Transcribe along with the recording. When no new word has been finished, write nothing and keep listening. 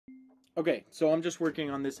Okay, so I'm just working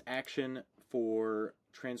on this action for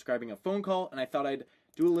transcribing a phone call, and I thought I'd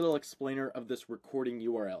do a little explainer of this recording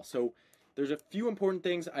URL. So there's a few important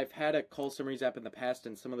things. I've had a call summaries app in the past,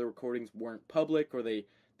 and some of the recordings weren't public or they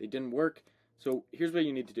didn't work. So here's what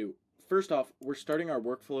you need to do. First off, we're starting our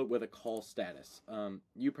workflow with a call status.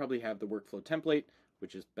 You probably have the workflow template,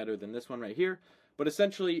 which is better than this one right here. But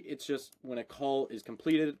essentially, it's just when a call is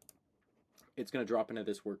completed, it's going to drop into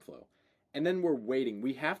this workflow. And then we're waiting.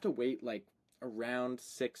 We have to wait like around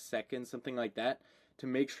 6 seconds, something like that, to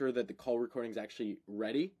make sure that the call recording is actually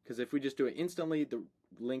ready. Because if we just do it instantly, the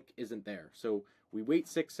link isn't there. So we wait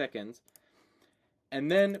 6 seconds, and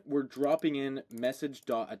then we're dropping in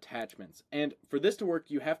message.attachments. And for this to work,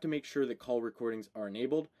 you have to make sure that call recordings are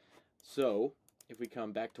enabled. So if we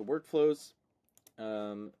come back to workflows,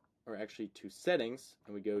 or actually to settings,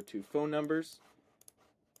 and we go to phone numbers,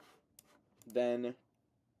 then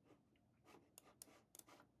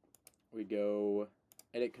we go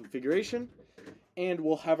edit configuration, and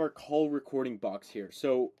we'll have our call recording box here.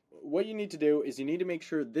 So what you need to do is you need to make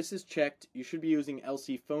sure this is checked. You should be using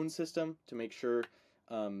LC phone system to make sure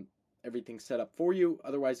everything's set up for you.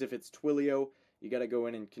 Otherwise, if it's Twilio, you got to go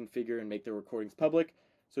in and configure and make the recordings public.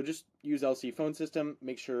 So just use LC phone system,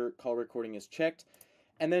 make sure call recording is checked.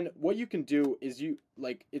 And then what you can do is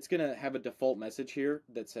it's going to have a default message here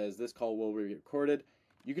that says this call will be recorded.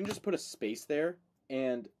 You can just put a space there,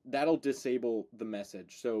 and that'll disable the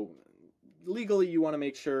message. So legally, you want to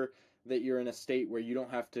make sure that you're in a state where you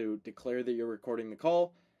don't have to declare that you're recording the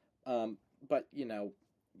call. But, you know,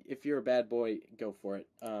 if you're a bad boy, go for it.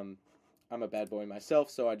 I'm a bad boy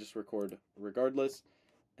myself, so I just record regardless.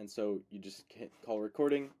 And so you just hit call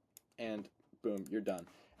recording, and boom, you're done.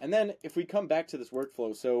 And then if we come back to this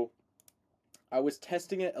workflow, so I was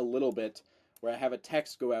testing it a little bit where I have a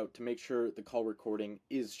text go out to make sure the call recording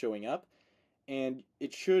is showing up. And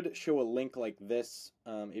it should show a link like this,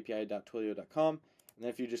 api.twilio.com. And then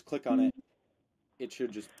if you just click on it, it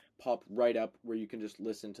should just pop right up where you can just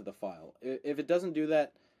listen to the file. If it doesn't do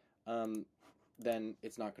that, then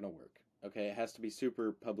it's not going to work. Okay, it has to be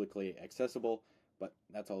super publicly accessible, but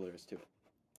that's all there is to it.